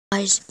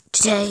guys,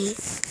 today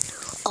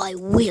I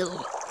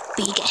will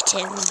be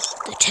getting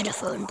the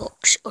telephone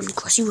box on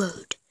Crossy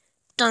Road.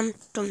 Dun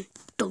dun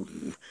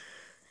dun.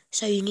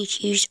 So you need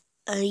to use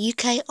a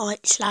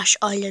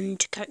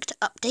UK/Ireland character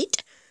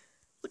update,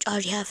 which I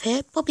already have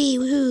here. Bobby,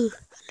 woohoo!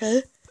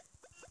 Hello.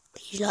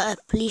 He's like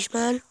a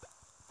policeman.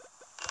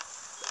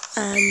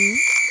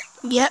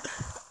 Yep.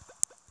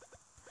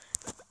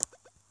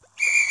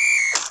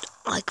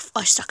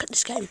 I suck at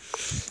this game.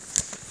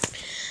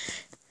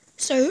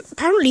 So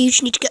apparently you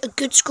just need to get a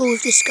good score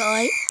with this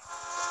guy,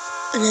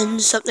 and then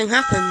something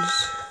happens,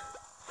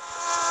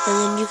 and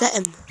then you get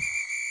him.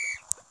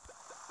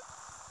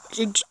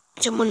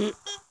 So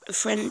a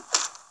friend,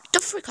 the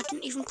frick, I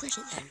didn't even press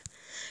it then.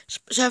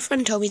 So a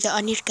friend told me that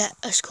I need to get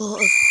a score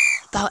of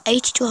about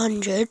 80 to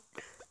 100,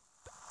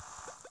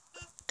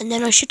 and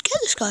then I should get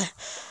this guy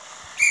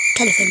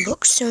telephone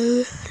box.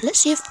 So let's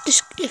see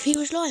if he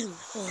was lying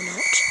or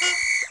not.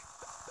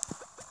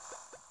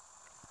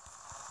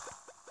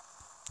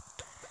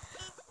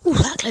 Ooh,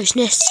 that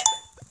closeness.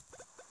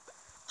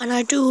 And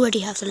I do already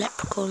have the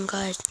leprechaun,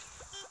 guys.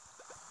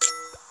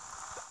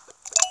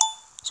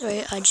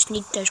 Sorry, I just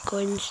need those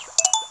coins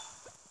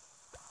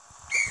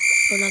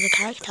for another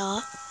character.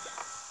 Oh.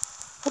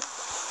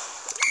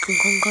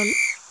 Con.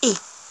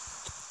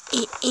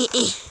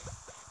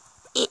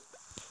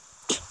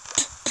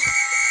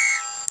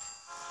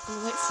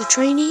 I'll wait for the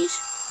trainees.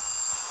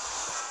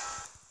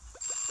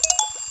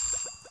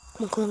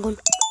 Come on.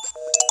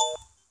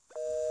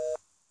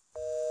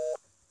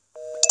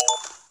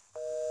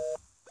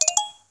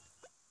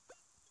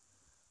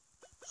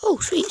 Oh,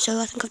 sweet, so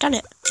I think I've done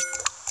it.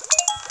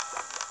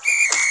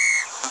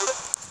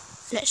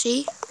 Let's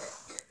see.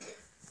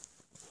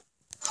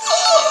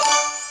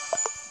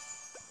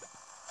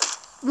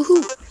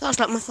 Woohoo! That was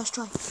like my first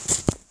try.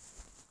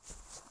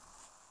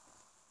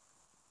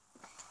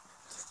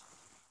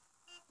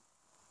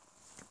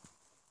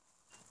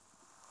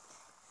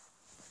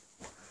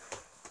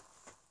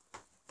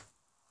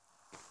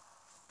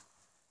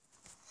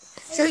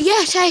 So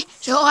yeah,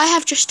 so I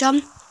have just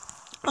I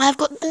have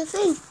got the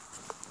thing.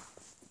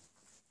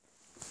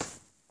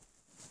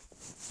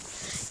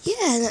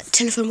 Yeah, that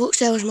telephone box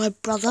there was my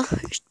brother,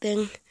 just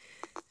being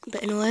a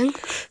bit annoying.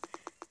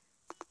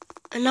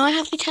 And now I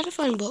have the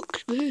telephone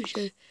box. Woo,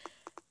 so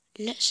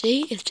let's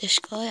see if this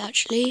guy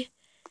actually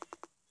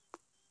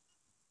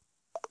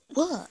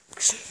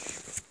works.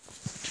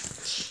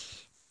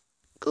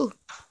 Cool.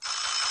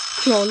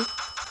 Come on.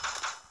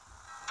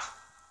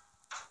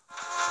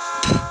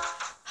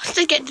 I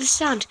don't get the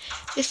sound.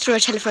 Just throw a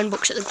telephone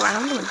box at the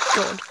ground. Oh my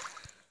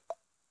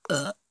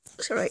god.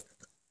 Sorry.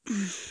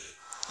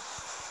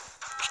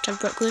 Just have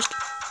breakfast.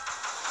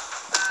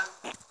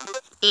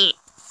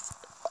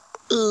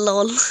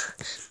 Lol.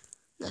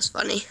 That's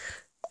funny.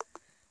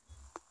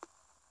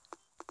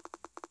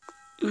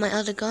 My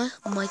other guy,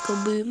 Michael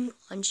Boom.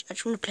 I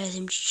just want to play as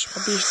him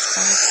chubby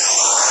style.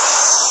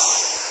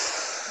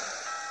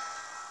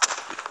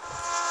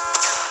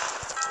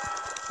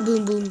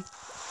 Boom.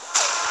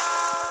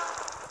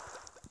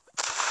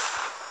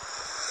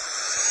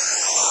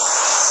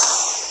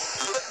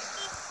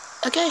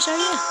 Okay, so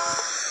yeah.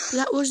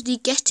 That was the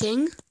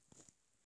getting